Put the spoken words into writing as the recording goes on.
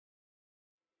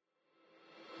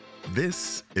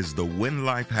This is the When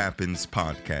Life Happens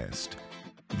podcast,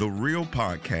 the real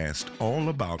podcast all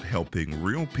about helping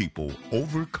real people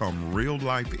overcome real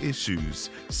life issues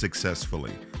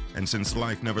successfully. And since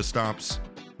life never stops,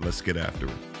 let's get after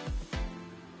it.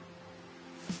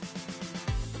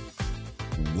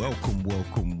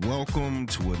 Welcome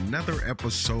to another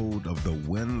episode of the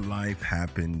When Life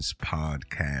Happens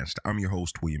podcast. I'm your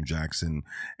host, William Jackson,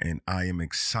 and I am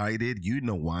excited. You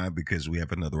know why? Because we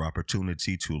have another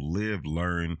opportunity to live,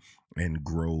 learn, and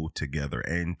grow together.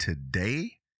 And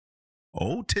today,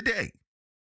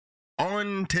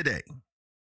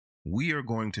 we are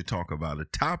going to talk about a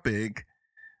topic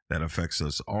that affects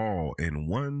us all in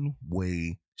one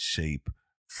way, shape,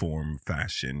 form,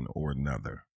 fashion, or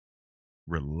another.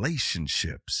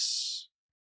 Relationships.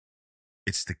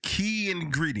 It's the key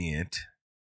ingredient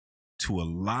to a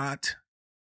lot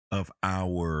of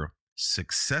our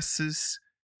successes,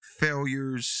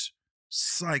 failures,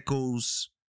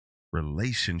 cycles,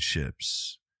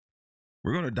 relationships.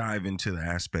 We're going to dive into the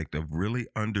aspect of really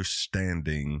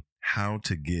understanding how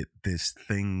to get this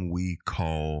thing we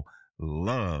call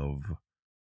love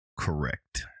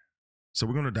correct. So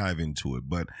we're going to dive into it,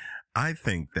 but I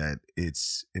think that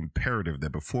it's imperative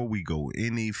that before we go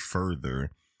any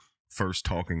further, first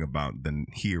talking about the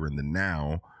here and the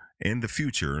now and the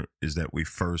future, is that we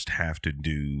first have to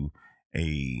do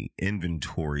a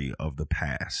inventory of the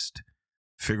past,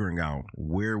 figuring out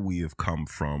where we have come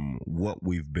from, what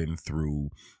we've been through,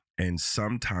 and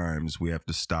sometimes we have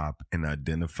to stop and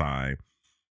identify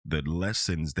the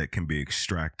lessons that can be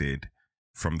extracted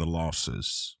from the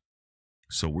losses.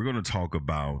 So we're going to talk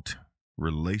about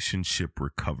relationship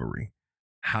recovery,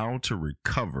 how to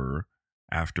recover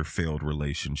after failed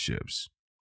relationships.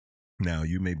 Now,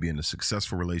 you may be in a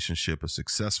successful relationship, a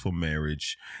successful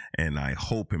marriage, and I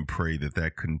hope and pray that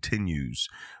that continues.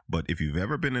 But if you've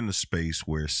ever been in a space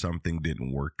where something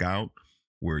didn't work out,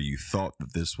 where you thought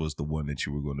that this was the one that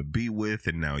you were going to be with,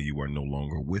 and now you are no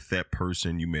longer with that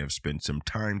person, you may have spent some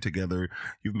time together,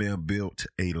 you may have built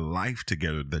a life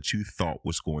together that you thought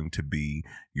was going to be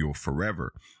your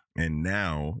forever. And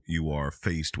now you are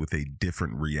faced with a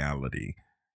different reality.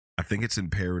 I think it's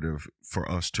imperative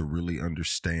for us to really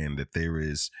understand that there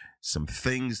is some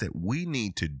things that we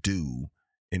need to do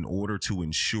in order to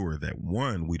ensure that,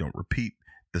 one, we don't repeat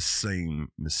the same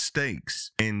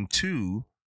mistakes, and two,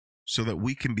 so that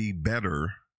we can be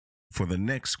better for the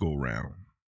next go round.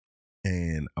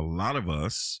 And a lot of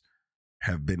us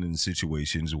have been in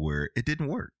situations where it didn't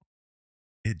work.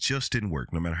 It just didn't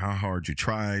work. No matter how hard you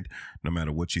tried, no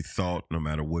matter what you thought, no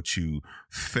matter what you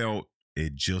felt,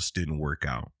 it just didn't work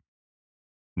out.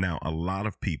 Now, a lot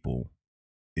of people,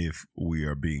 if we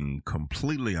are being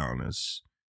completely honest,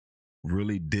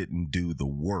 really didn't do the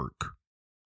work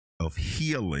of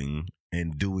healing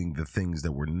and doing the things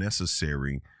that were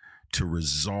necessary to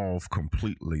resolve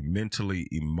completely, mentally,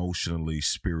 emotionally,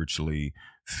 spiritually,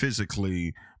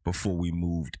 physically, before we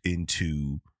moved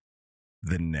into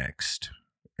the next.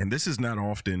 And this is not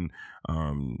often,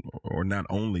 or not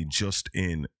only just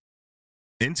in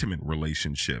intimate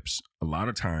relationships. A lot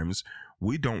of times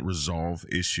we don't resolve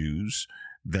issues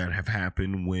that have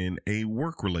happened when a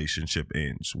work relationship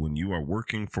ends. When you are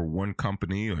working for one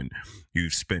company and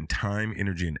you've spent time,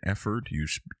 energy, and effort, you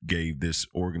gave this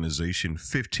organization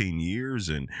 15 years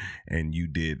and you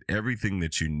did everything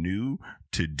that you knew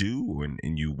to do,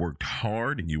 and you worked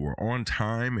hard and you were on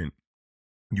time and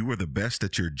you were the best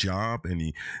at your job,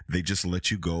 and they just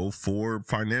let you go for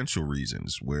financial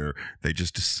reasons, where they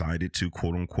just decided to,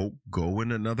 quote unquote, go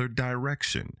in another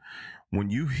direction. When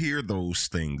you hear those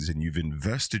things and you've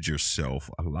invested yourself,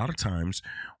 a lot of times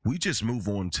we just move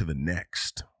on to the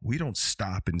next. We don't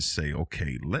stop and say,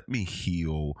 okay, let me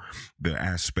heal the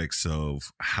aspects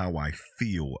of how I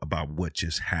feel about what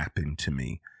just happened to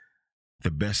me.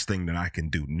 The best thing that I can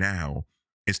do now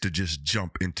is to just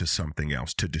jump into something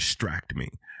else to distract me,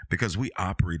 because we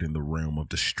operate in the realm of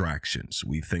distractions.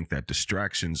 We think that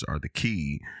distractions are the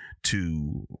key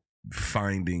to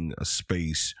finding a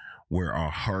space where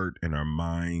our heart and our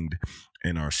mind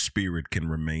and our spirit can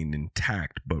remain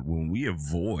intact. But when we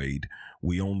avoid,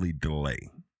 we only delay.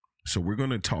 So we're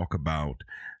going to talk about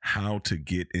how to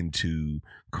get into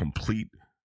complete,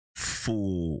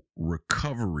 full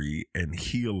recovery and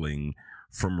healing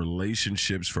from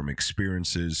relationships, from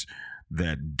experiences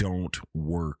that don't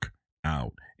work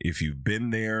out. If you've been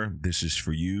there, this is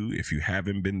for you. If you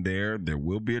haven't been there, there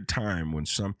will be a time when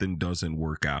something doesn't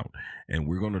work out. And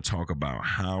we're going to talk about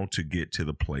how to get to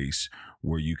the place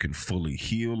where you can fully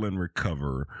heal and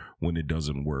recover when it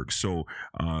doesn't work. So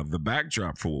the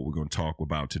backdrop for what we're going to talk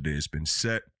about today has been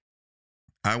set.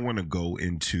 I want to go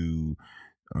into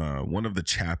one of the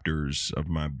chapters of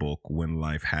my book, When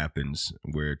Life Happens,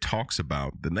 where it talks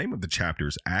about, the name of the chapter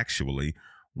is actually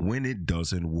When It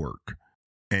Doesn't Work.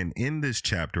 And in this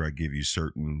chapter, I give you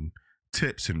certain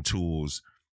tips and tools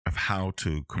of how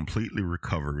to completely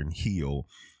recover and heal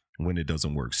when it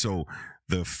doesn't work. So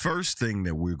the first thing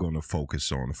that we're going to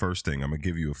focus on, the first thing, I'm going to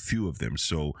give you a few of them.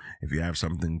 So if you have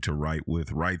something to write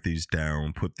with, write these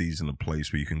down, put these in a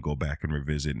place where you can go back and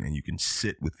revisit, and you can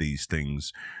sit with these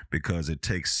things, because it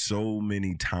takes so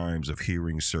many times of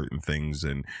hearing certain things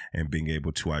and being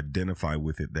able to identify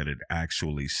with it that it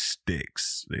actually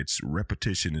sticks. It's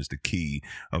repetition is the key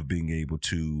of being able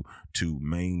to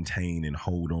maintain and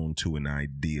hold on to an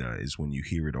idea. Is when you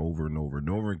hear it over and over and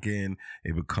over again,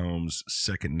 it becomes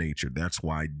second nature. That's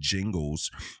why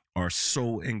jingles are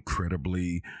so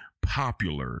incredibly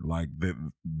popular. Like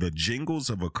the jingles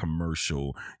of a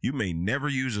commercial, you may never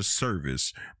use a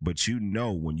service, but you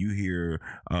know when you hear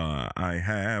I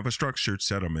have a structured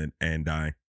settlement and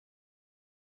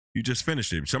you just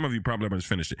finished it. Some of you probably haven't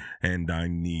finished it. And I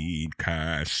need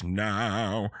cash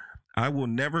now. I will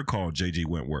never call JG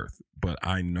Wentworth, but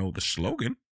I know the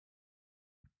slogan.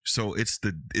 So it's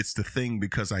the thing,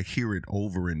 because I hear it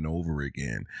over and over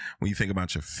again. When you think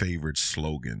about your favorite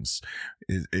slogans,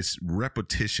 it's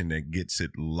repetition that gets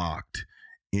it locked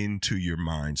into your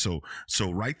mind. So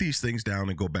write these things down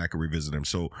and go back and revisit them.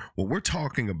 So when we're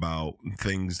talking about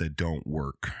things that don't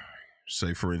work,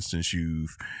 say for instance,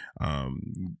 you've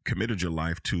committed your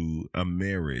life to a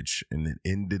marriage and it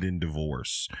ended in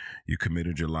divorce. You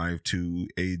committed your life to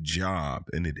a job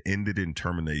and it ended in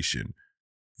termination.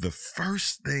 The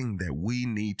first thing that we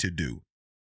need to do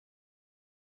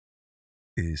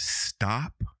is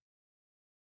stop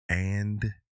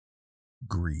and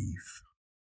grieve.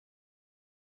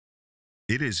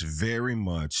 It is very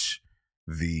much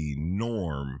the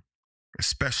norm,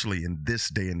 especially in this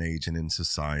day and age and in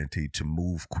society, to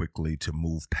move quickly, to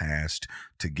move past,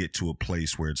 to get to a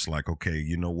place where it's like, okay,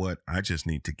 you know what? I just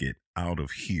need to get out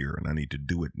of here and I need to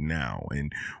do it now.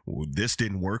 And this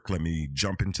didn't work. Let me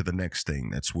jump into the next thing.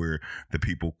 That's where the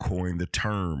people coin the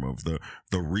term of the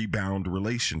rebound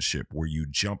relationship, where you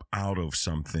jump out of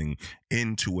something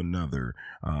into another.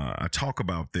 I talk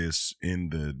about this in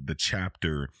the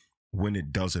chapter When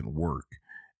It Doesn't Work.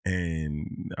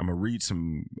 And I'm going to read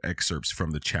some excerpts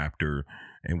from the chapter,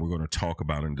 and we're going to talk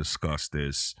about and discuss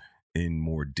this in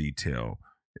more detail.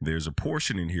 There's a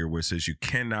portion in here where it says you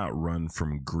cannot run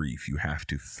from grief. You have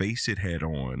to face it head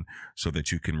on so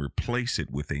that you can replace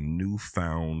it with a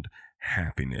newfound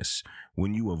happiness.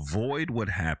 When you avoid what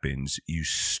happens, you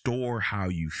store how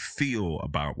you feel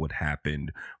about what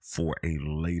happened for a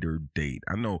later date.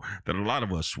 I know that a lot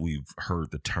of us, we've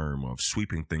heard the term of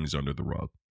sweeping things under the rug,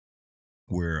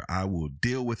 where I will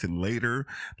deal with it later.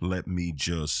 Let me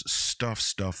just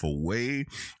stuff away.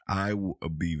 I will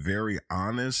be very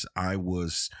honest. I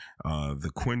was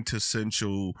the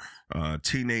quintessential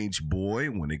teenage boy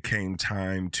when it came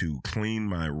time to clean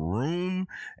my room,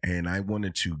 and I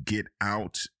wanted to get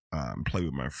out, play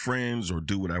with my friends, or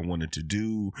do what I wanted to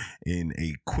do in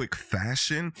a quick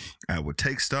fashion. I would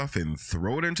take stuff and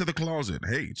throw it into the closet.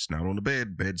 Hey, it's not on the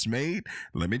bed. Bed's made.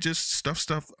 Let me just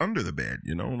stuff under the bed.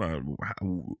 You know,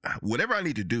 whatever I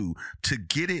need to do to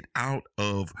get it out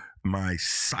of my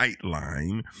sight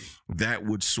line, that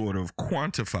would sort of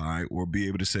quantify or be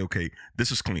able to say, okay,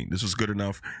 this is clean. This is good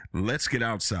enough. Let's get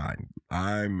outside.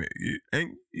 And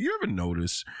you ever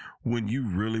notice when you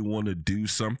really want to do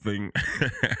something,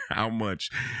 how much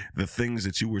the things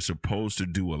that you were supposed to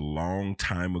do a long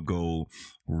time ago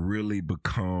really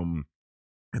become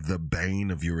the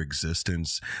bane of your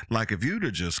existence? Like if you'd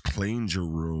have just cleaned your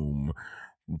room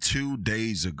 2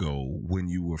 days ago when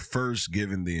you were first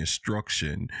given the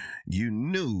instruction, you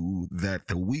knew that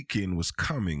the weekend was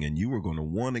coming and you were going to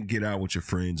want to get out with your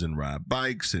friends and ride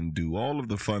bikes and do all of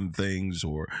the fun things,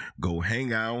 or go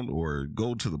hang out or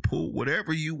go to the pool,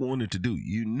 whatever you wanted to do.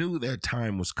 You knew that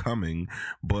time was coming,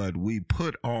 but we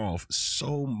put off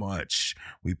so much.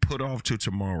 We put off to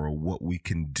tomorrow what we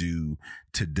can do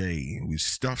today. We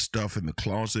stuff stuff in the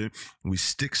closet. We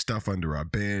stick stuff under our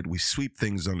bed. We sweep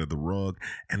things under the rug.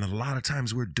 And a lot of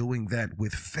times we're doing that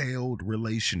with failed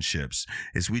relationships,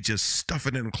 is we just stuff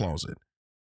it in the closet.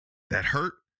 That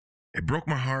hurt. It broke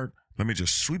my heart. Let me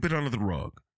just sweep it under the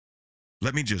rug.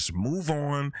 Let me just move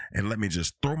on and let me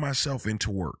just throw myself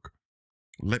into work.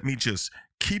 Let me just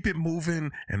keep it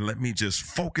moving and let me just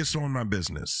focus on my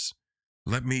business.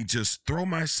 Let me just throw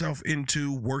myself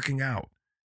into working out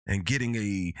and getting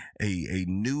a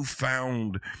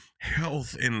newfound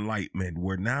health enlightenment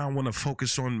where now I want to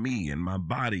focus on me and my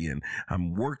body, and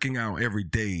I'm working out every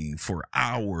day for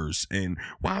hours. And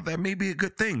while that may be a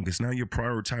good thing because now you're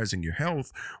prioritizing your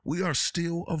health, we are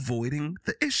still avoiding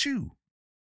the issue.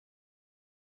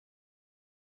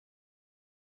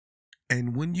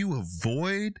 And when you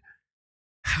avoid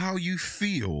how you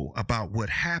feel about what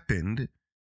happened,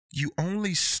 you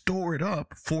only store it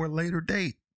up for a later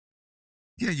date.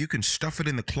 Yeah, you can stuff it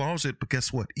in the closet, but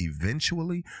guess what?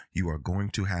 Eventually, you are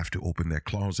going to have to open that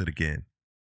closet again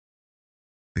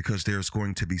because there's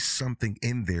going to be something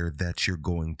in there that you're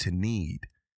going to need.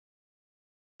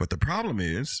 But the problem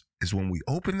is when we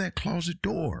open that closet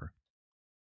door,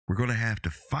 we're going to have to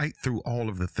fight through all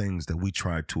of the things that we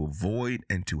tried to avoid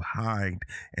and to hide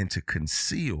and to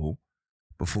conceal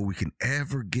before we can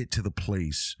ever get to the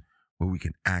place where we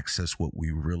can access what we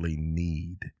really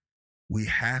need. We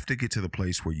have to get to the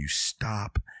place where you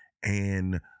stop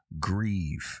and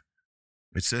grieve.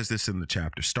 It says this in the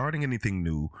chapter: starting anything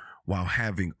new while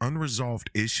having unresolved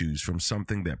issues from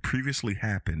something that previously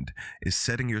happened is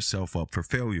setting yourself up for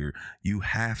failure. You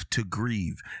have to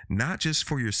grieve, not just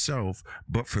for yourself,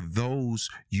 but for those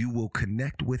you will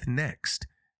connect with next.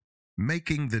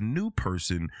 Making the new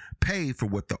person pay for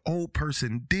what the old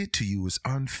person did to you is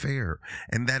unfair,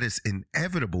 and that is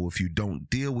inevitable if you don't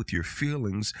deal with your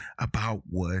feelings about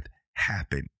what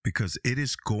happened, because it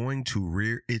is going to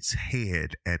rear its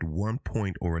head at one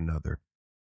point or another.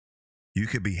 You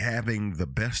could be having the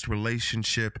best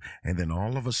relationship, and then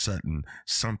all of a sudden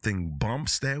something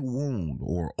bumps that wound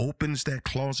or opens that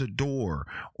closet door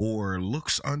or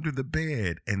looks under the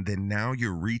bed, and then now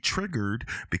you're re-triggered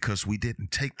because we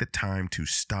didn't take the time to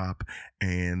stop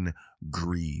and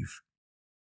grieve.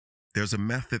 There's a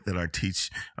method that I teach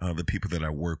the people that I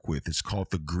work with. It's called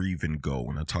the grieve and go.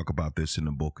 And I talk about this in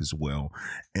the book as well.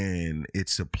 And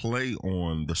it's a play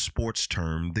on the sports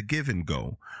term, the give and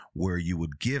go, where you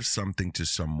would give something to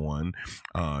someone,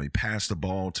 you pass the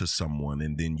ball to someone,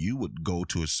 and then you would go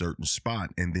to a certain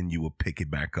spot and then you would pick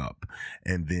it back up.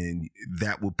 And then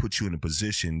that would put you in a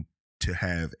position to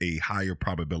have a higher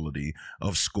probability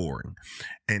of scoring.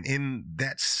 And in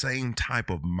that same type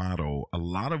of motto, a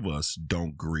lot of us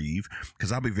don't grieve,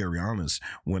 because I'll be very honest,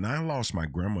 when I lost my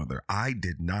grandmother, I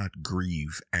did not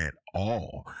grieve at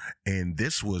all. And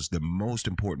this was the most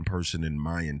important person in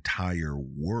my entire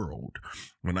world.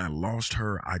 When I lost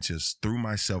her, I just threw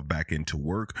myself back into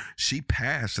work. She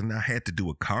passed and I had to do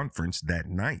a conference that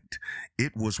night.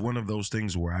 It was one of those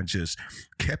things where I just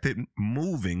kept it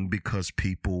moving because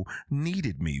people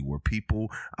needed me, where people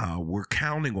were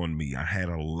counting on me. I had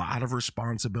a lot of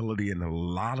responsibility and a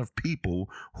lot of people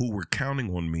who were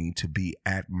counting on me to be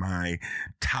at my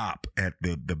top, at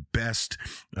the best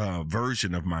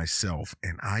version of myself.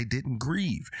 And I didn't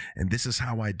grieve. And this is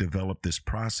how I developed this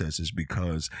process, is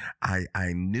because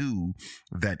I knew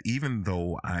that even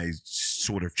though I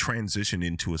sort of transitioned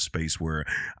into a space where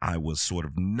I was sort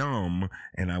of numb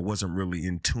and I wasn't really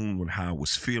in tune with how I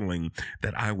was feeling,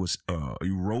 that I was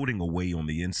eroding away on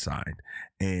the inside.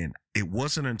 And it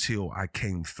wasn't until I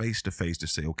came face to face to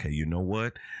say, okay, you know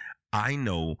what? I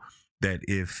know that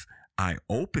if I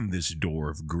open this door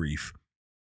of grief,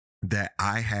 that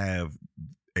I have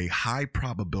a high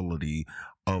probability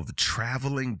of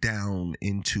traveling down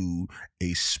into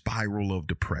a spiral of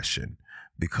depression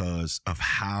because of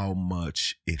how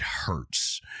much it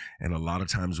hurts. And a lot of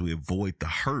times we avoid the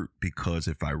hurt because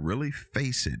if I really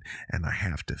face it and I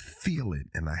have to feel it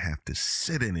and I have to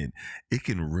sit in it, it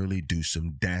can really do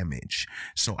some damage.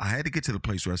 So I had to get to the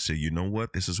place where I say, you know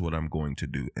what, this is what I'm going to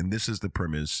do. And this is the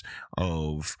premise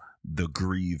of the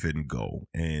grieve and go,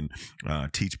 and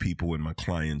teach people and my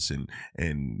clients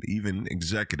and even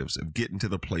executives of getting to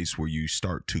the place where you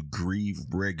start to grieve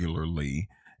regularly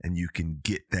and you can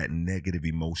get that negative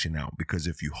emotion out. Because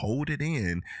if you hold it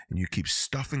in and you keep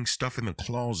stuffing stuff in the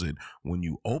closet, when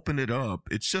you open it up,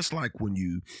 it's just like when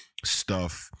you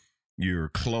stuff your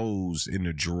clothes in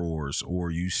the drawers,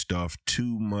 or you stuff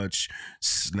too much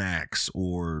snacks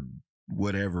or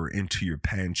whatever into your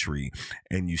pantry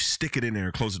and you stick it in there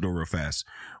and close the door real fast.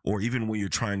 Or even when you're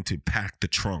trying to pack the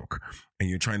trunk and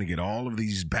you're trying to get all of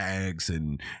these bags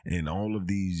and all of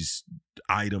these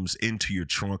items into your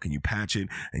trunk, and you patch it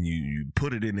and you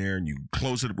put it in there and you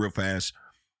close it real fast.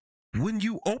 When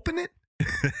you open it,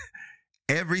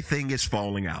 everything is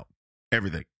falling out.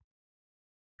 Everything.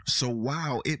 So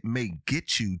while it may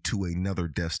get you to another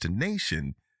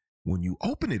destination, when you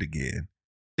open it again,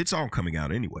 it's all coming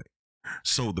out anyway.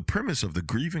 So the premise of the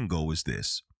grieve and go is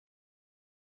this.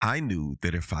 I knew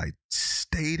that if I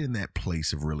stayed in that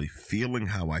place of really feeling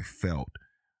how I felt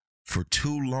for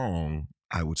too long,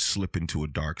 I would slip into a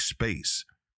dark space.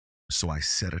 So I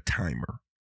set a timer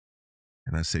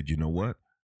and I said, you know what?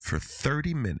 For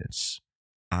 30 minutes,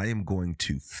 I am going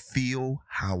to feel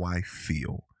how I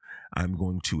feel. I'm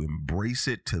going to embrace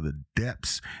it to the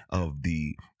depths of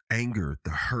the anger,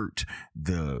 the hurt,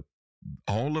 the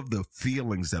all of the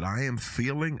feelings that I am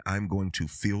feeling, I'm going to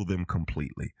feel them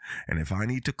completely. And if I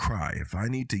need to cry, if I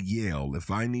need to yell, if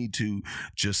I need to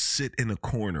just sit in a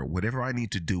corner, whatever I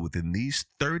need to do within these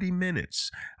 30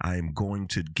 minutes, I am going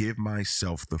to give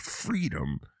myself the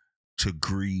freedom to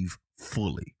grieve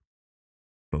fully.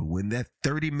 But when that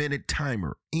 30-minute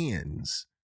timer ends,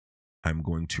 I'm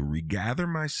going to regather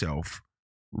myself,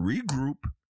 regroup,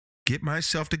 get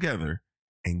myself together,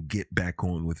 and get back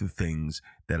on with the things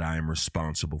that I am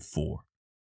responsible for.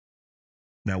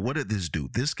 Now, what did this do?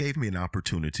 This gave me an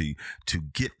opportunity to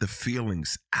get the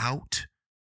feelings out,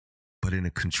 but in a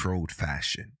controlled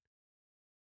fashion.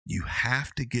 You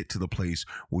have to get to the place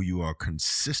where you are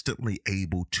consistently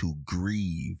able to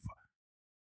grieve.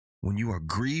 When you are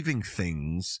grieving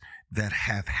things that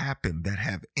have happened, that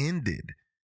have ended,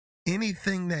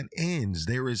 anything that ends,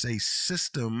 there is a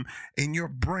system in your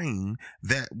brain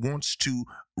that wants to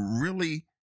really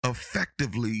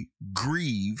effectively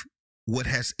grieve what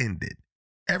has ended.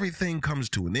 Everything comes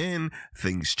to an end,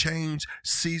 things change,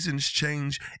 seasons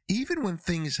change, even when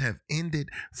things have ended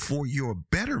for your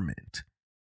betterment.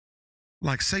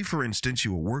 Like, say, for instance,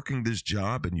 you were working this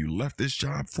job and you left this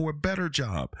job for a better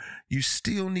job. You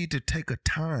still need to take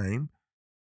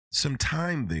some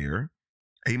time there,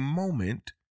 a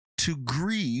moment to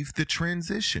grieve the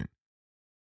transition.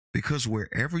 Because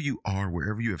wherever you are,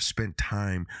 wherever you have spent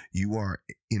time, you are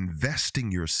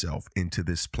investing yourself into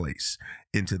this place,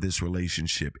 into this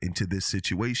relationship, into this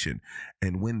situation.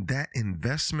 And when that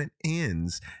investment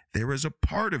ends, there is a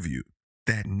part of you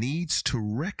that needs to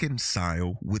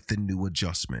reconcile with the new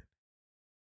adjustment.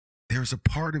 There's a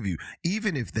part of you,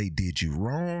 even if they did you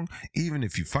wrong, even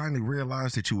if you finally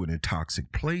realized that you were in a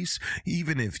toxic place,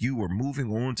 even if you were moving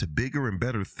on to bigger and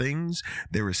better things,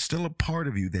 there is still a part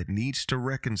of you that needs to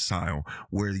reconcile,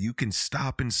 where you can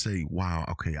stop and say, wow,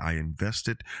 okay, I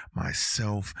invested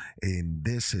myself in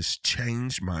this, has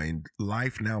changed. My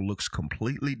life now looks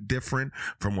completely different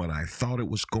from what I thought it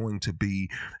was going to be.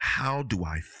 How do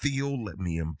I feel? Let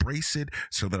me embrace it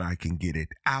so that I can get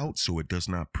it out, so it does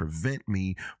not prevent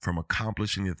me from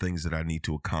accomplishing the things that I need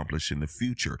to accomplish in the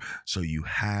future. So you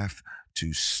have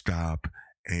to stop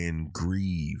and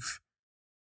grieve.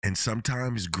 And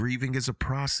sometimes grieving is a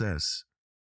process.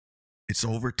 It's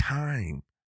over time.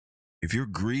 If you're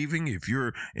grieving, if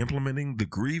you're implementing the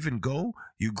grieve and go,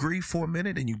 you grieve for a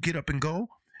minute and you get up and go,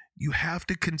 you have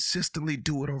to consistently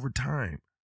do it over time.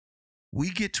 We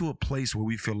get to a place where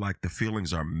we feel like the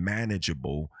feelings are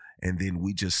manageable and then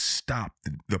we just stop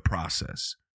the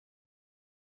process.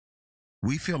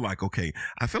 We feel like, okay,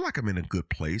 I feel like I'm in a good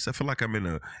place. I feel like I'm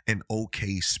in an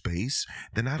okay space.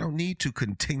 Then I don't need to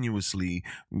continuously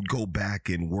go back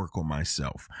and work on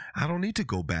myself. I don't need to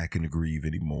go back and grieve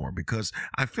anymore because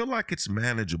I feel like it's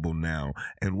manageable now.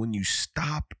 And when you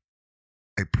stop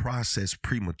a process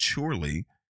prematurely,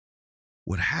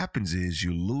 what happens is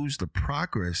you lose the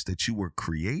progress that you were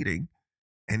creating.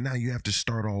 And now you have to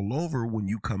start all over when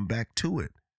you come back to it,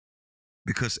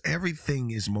 because everything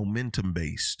is momentum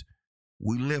based.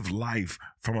 We live life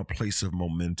from a place of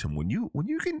momentum. When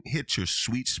you can hit your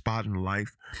sweet spot in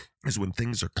life is when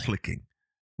things are clicking,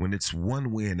 when it's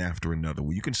one win after another,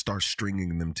 when you can start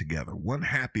stringing them together, one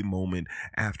happy moment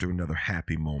after another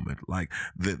happy moment. Like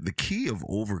the key of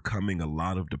overcoming a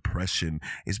lot of depression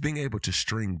is being able to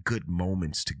string good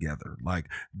moments together, like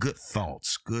good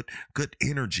thoughts, good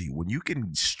energy. When you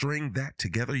can string that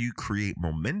together, you create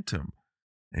momentum.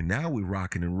 And now we're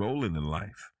rocking and rolling in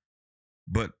life.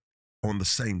 But on the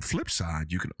same flip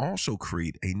side, you can also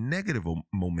create a negative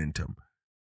momentum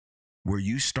where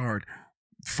you start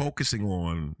focusing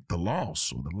on the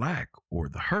loss or the lack or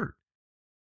the hurt.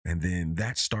 And then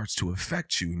that starts to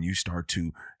affect you and you start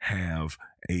to have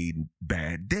a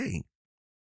bad day.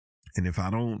 And if I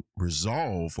don't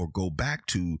resolve or go back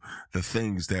to the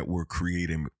things that were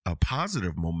creating a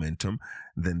positive momentum,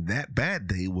 then that bad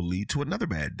day will lead to another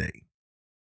bad day.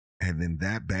 And then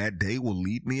that bad day will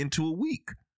lead me into a week.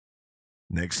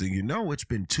 Next thing you know, it's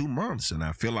been 2 months and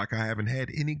I feel like I haven't had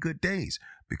any good days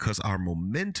because our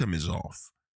momentum is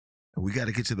off. And we got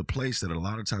to get to the place that a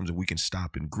lot of times that we can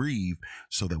stop and grieve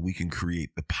so that we can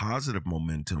create the positive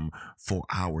momentum for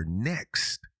our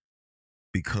next.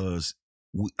 Because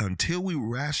until we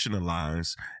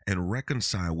rationalize and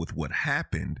reconcile with what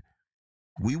happened,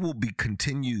 we will be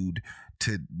continued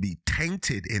to be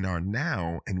tainted in our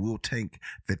now, and we'll take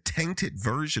the tainted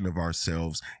version of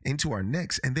ourselves into our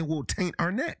next, and then we'll taint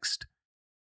our next.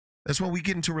 That's why we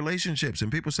get into relationships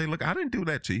and people say, look, I didn't do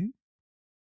that to you.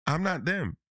 I'm not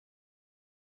them.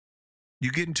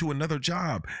 You get into another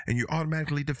job and you're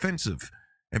automatically defensive.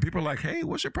 And people are like, hey,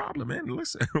 what's your problem, man?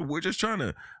 Listen, we're just trying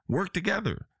to work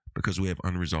together because we have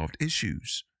unresolved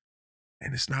issues.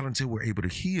 And it's not until we're able to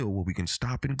heal where we can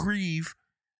stop and grieve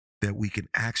that we can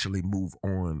actually move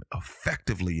on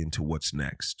effectively into what's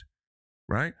next,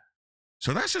 right?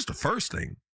 So that's just the first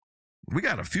thing. We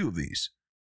got a few of these.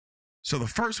 So the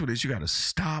first one is you got to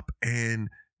stop and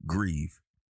grieve.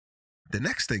 The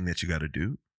next thing that you got to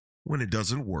do when it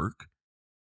doesn't work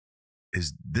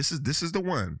is this is the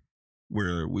one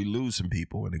where we lose some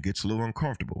people and it gets a little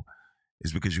uncomfortable,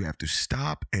 is because you have to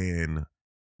stop and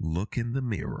look in the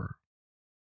mirror.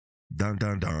 Dun,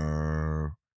 dun,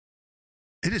 dun.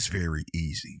 It is very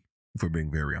easy, if we're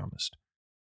being very honest,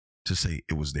 to say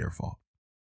it was their fault.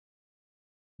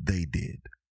 They did.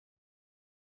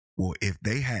 Well, if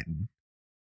they hadn't,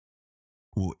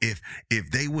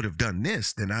 if they would have done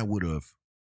this, then I would have.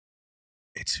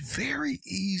 It's very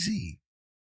easy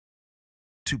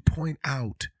to point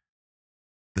out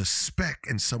the speck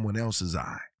in someone else's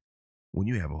eye when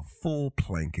you have a full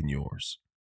plank in yours.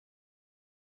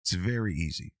 It's very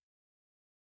easy.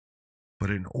 But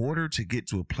in order to get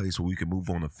to a place where we can move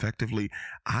on effectively,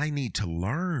 I need to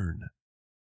learn.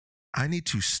 I need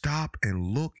to stop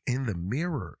and look in the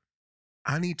mirror.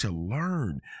 I need to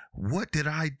learn, what did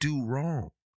I do wrong?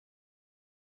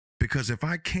 Because if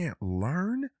I can't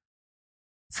learn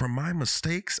from my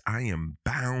mistakes, I am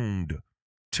bound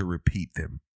to repeat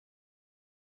them.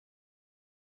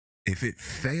 If it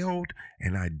failed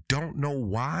and I don't know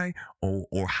why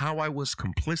or how I was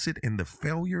complicit in the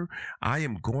failure, I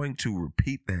am going to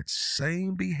repeat that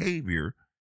same behavior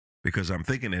because I'm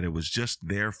thinking that it was just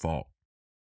their fault.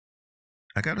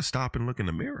 I got to stop and look in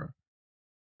the mirror.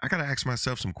 I got to ask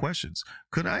myself some questions.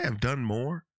 Could I have done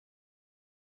more?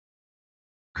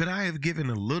 Could I have given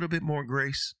a little bit more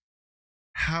grace?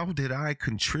 How did I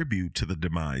contribute to the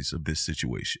demise of this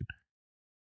situation?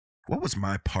 What was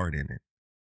my part in it?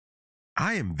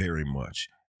 I am very much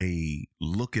a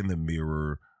look in the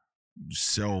mirror,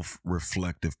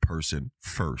 self-reflective person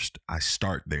first. I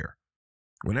start there.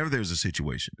 Whenever there's a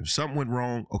situation, if something went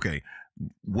wrong, okay,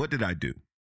 what did I do?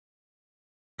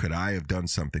 Could I have done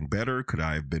something better? Could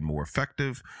I have been more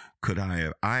effective? Could I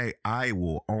have, I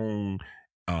will own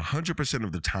 100%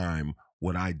 of the time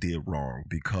what I did wrong,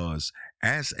 because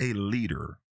as a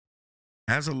leader,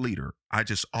 I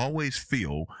just always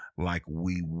feel like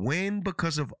we win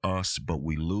because of us, but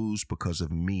we lose because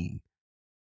of me.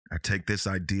 I take this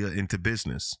idea into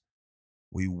business.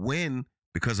 We win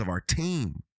because of our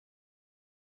team.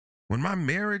 When my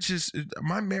marriage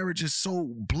is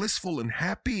so blissful and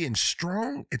happy and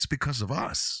strong, it's because of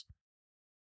us.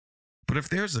 But if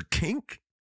there's a kink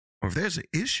or if there's an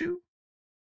issue,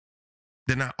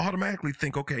 then I automatically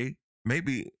think, okay,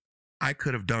 maybe I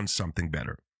could have done something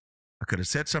better. I could have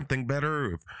said something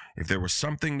better if there was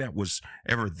something that was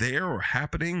ever there or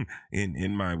happening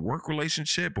in my work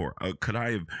relationship, or could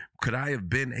I have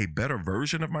been a better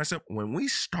version of myself? When we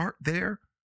start there,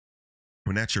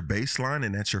 when that's your baseline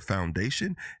and that's your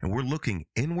foundation, and we're looking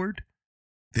inward,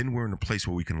 then we're in a place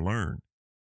where we can learn.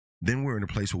 Then we're in a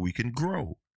place where we can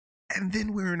grow. And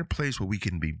then we're in a place where we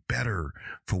can be better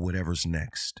for whatever's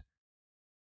next.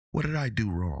 What did I do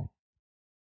wrong?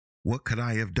 What could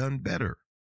I have done better?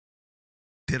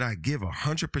 Did I give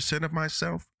 100% of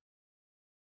myself?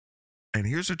 And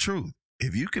here's the truth.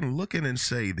 If you can look in and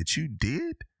say that you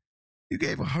did, you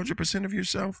gave 100% of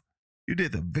yourself, you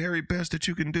did the very best that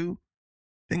you can do,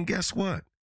 then guess what?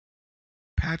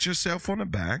 Pat yourself on the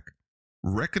back,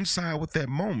 reconcile with that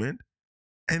moment,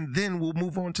 and then we'll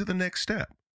move on to the next step.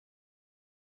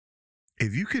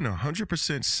 If you can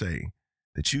 100% say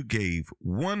that you gave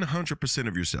 100%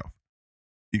 of yourself,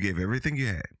 you gave everything you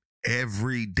had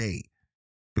every day,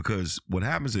 because what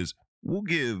happens is we'll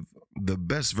give the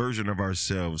best version of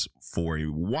ourselves for a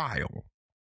while.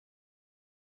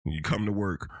 You come to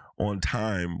work on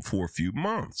time for a few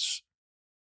months,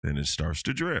 then it starts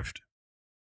to drift.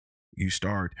 You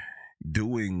start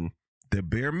doing the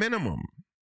bare minimum.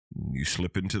 You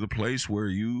slip into the place where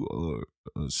you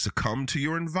succumb to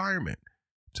your environment,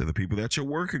 to the people that you're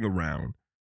working around.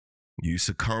 You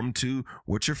succumb to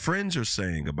what your friends are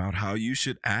saying about how you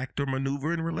should act or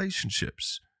maneuver in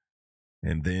relationships.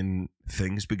 And then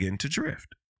things begin to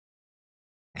drift.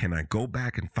 Can I go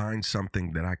back and find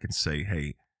something that I can say,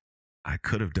 hey, I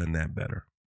could have done that better?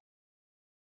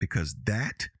 Because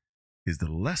that is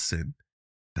the lesson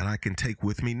that I can take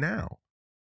with me now.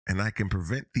 And I can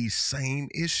prevent these same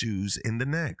issues in the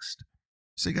next.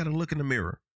 So you got to look in the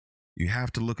mirror. You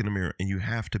have to look in the mirror and you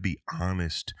have to be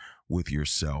honest with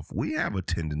yourself. We have a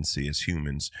tendency as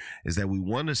humans is that we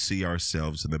want to see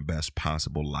ourselves in the best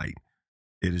possible light.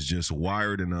 It is just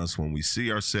wired in us. When we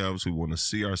see ourselves, we want to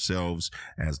see ourselves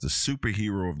as the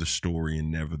superhero of the story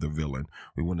and never the villain.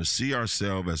 We want to see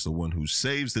ourselves as the one who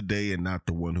saves the day and not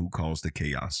the one who caused the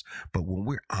chaos. But when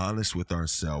we're honest with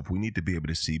ourselves, we need to be able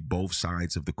to see both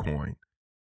sides of the coin.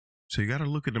 So you got to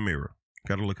look in the mirror.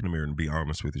 Got to look in the mirror and be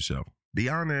honest with yourself. Be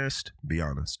honest. Be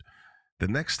honest. The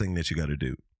next thing that you got to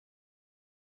do,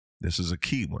 this is a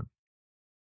key one.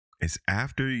 It's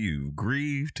after you've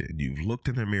grieved and you've looked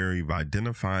in the mirror, you've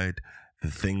identified the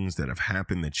things that have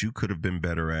happened that you could have been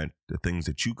better at, the things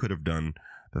that you could have done,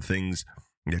 the things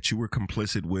that you were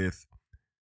complicit with.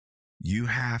 You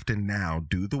have to now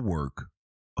do the work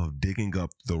of digging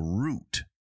up the root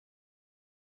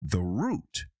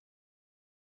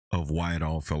of why it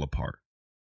all fell apart.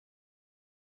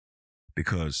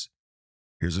 Because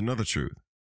here's another truth.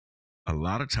 A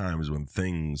lot of times when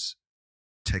things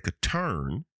take a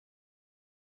turn,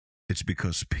 it's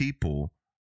because people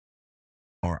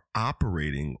are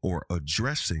operating or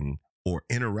addressing or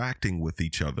interacting with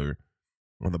each other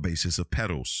on the basis of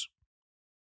petals.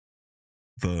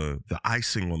 The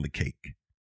icing on the cake.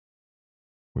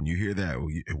 When you hear that,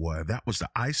 well, that was the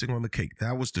icing on the cake.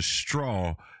 That was the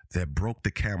straw that broke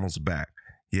the camel's back.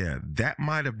 Yeah, that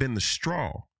might have been the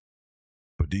straw.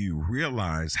 But do you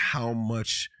realize how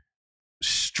much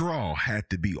straw had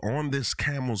to be on this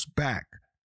camel's back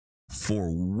for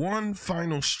one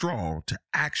final straw to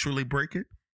actually break it?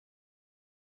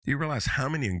 Do you realize how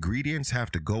many ingredients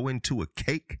have to go into a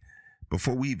cake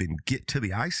before we even get to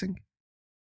the icing?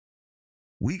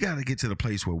 We got to get to the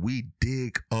place where we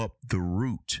dig up the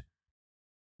root.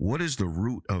 What is the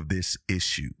root of this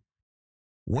issue?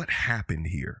 What happened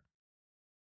here?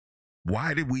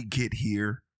 Why did we get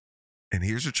here? And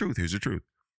here's the truth,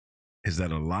 is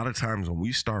that a lot of times when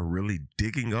we start really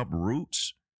digging up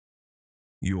roots,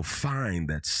 you'll find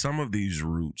that some of these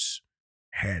roots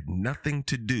had nothing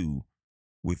to do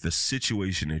with the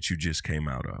situation that you just came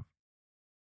out of.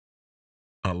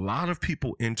 A lot of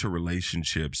people enter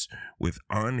relationships with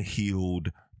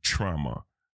unhealed trauma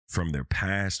from their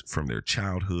past, from their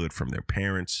childhood, from their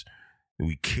parents. And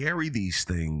we carry these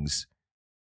things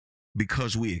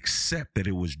because we accept that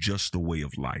it was just the way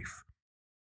of life.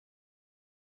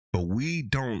 But we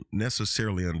don't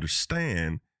necessarily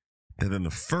understand that in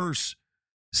the first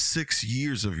 6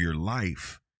 years of your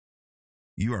life,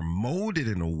 you are molded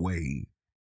in a way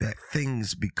that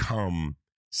things become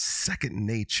second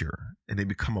nature and they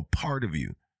become a part of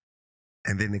you.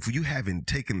 And then if you haven't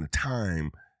taken the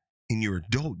time in your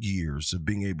adult years of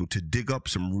being able to dig up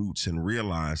some roots and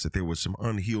realize that there was some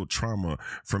unhealed trauma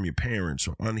from your parents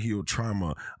or unhealed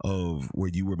trauma of where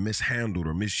you were mishandled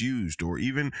or misused or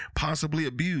even possibly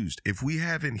abused, if we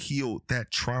haven't healed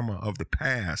that trauma of the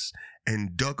past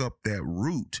and dug up that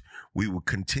root, we will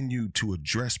continue to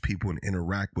address people and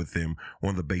interact with them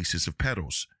on the basis of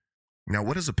petals. Now,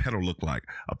 what does a petal look like?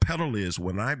 A petal is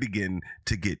when I begin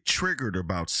to get triggered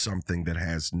about something that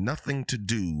has nothing to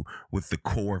do with the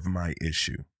core of my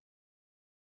issue.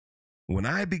 When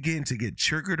I begin to get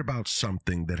triggered about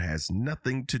something that has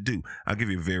nothing to do, I'll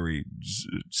give you a very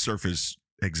surface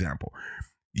example.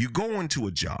 You go into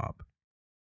a job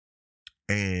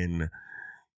and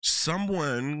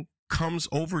someone comes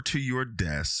over to your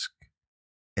desk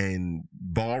and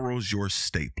borrows your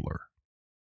stapler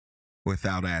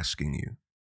without asking you.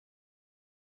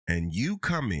 And you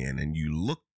come in and you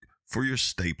look for your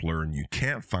stapler and you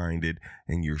can't find it,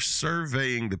 and you're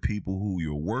surveying the people who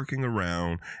you're working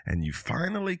around, and you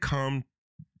finally come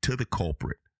to the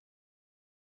culprit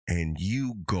and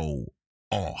you go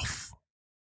off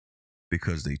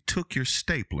because they took your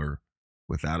stapler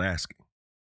without asking.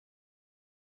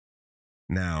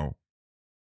 Now,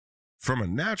 from a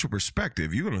natural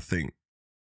perspective, you're going to think,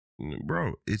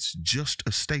 bro, it's just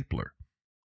a stapler.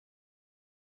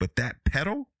 But that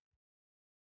petal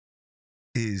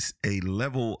is a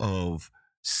level of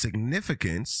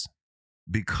significance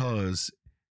because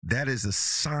that is a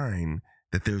sign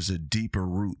that there's a deeper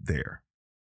root there.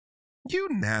 You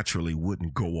naturally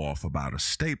wouldn't go off about a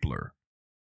stapler,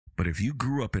 but if you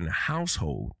grew up in a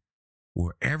household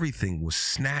where everything was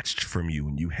snatched from you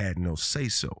and you had no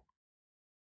say-so,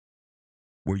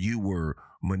 where you were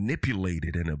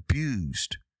manipulated and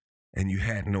abused and you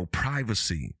had no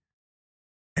privacy,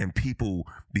 and people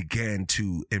began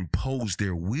to impose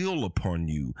their will upon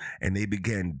you and they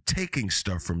began taking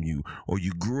stuff from you, or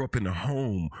you grew up in a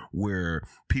home where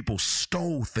people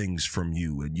stole things from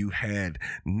you and you had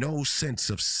no sense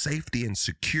of safety and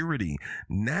security,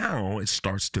 now it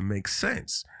starts to make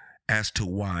sense. as to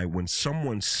why when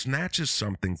someone snatches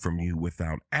something from you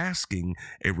without asking,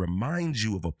 it reminds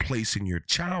you of a place in your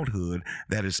childhood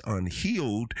that is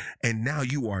unhealed, and now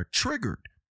you are triggered.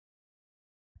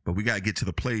 But we got to get to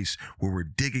the place where we're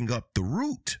digging up the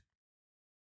root.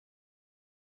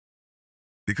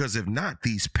 Because if not,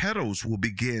 these petals will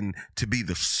begin to be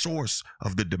the source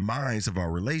of the demise of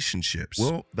our relationships.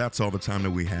 Well, that's all the time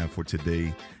that we have for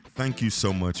today. Thank you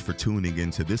so much for tuning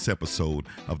into this episode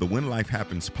of the When Life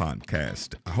Happens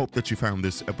podcast. I hope that you found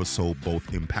this episode both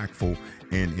impactful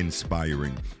and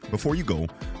inspiring. Before you go,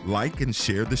 like and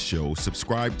share the show,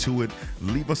 subscribe to it,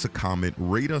 leave us a comment,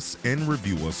 rate us, and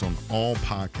review us on all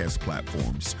podcast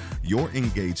platforms. Your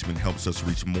engagement helps us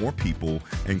reach more people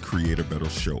and create a better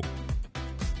show.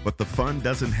 But the fun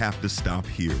doesn't have to stop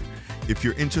here. If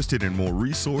you're interested in more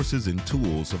resources and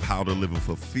tools of how to live a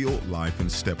fulfilled life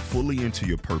and step fully into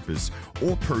your purpose,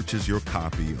 or purchase your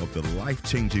copy of the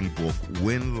life-changing book,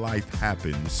 When Life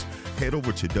Happens, head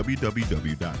over to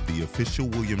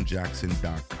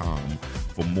www.theofficialwilliamjackson.com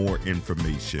for more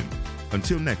information.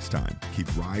 Until next time,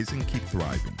 keep rising, keep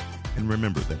thriving, and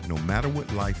remember that no matter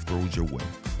what life throws your way,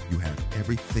 you have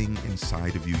everything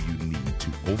inside of you you need to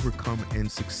overcome and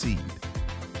succeed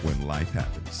when life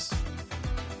happens.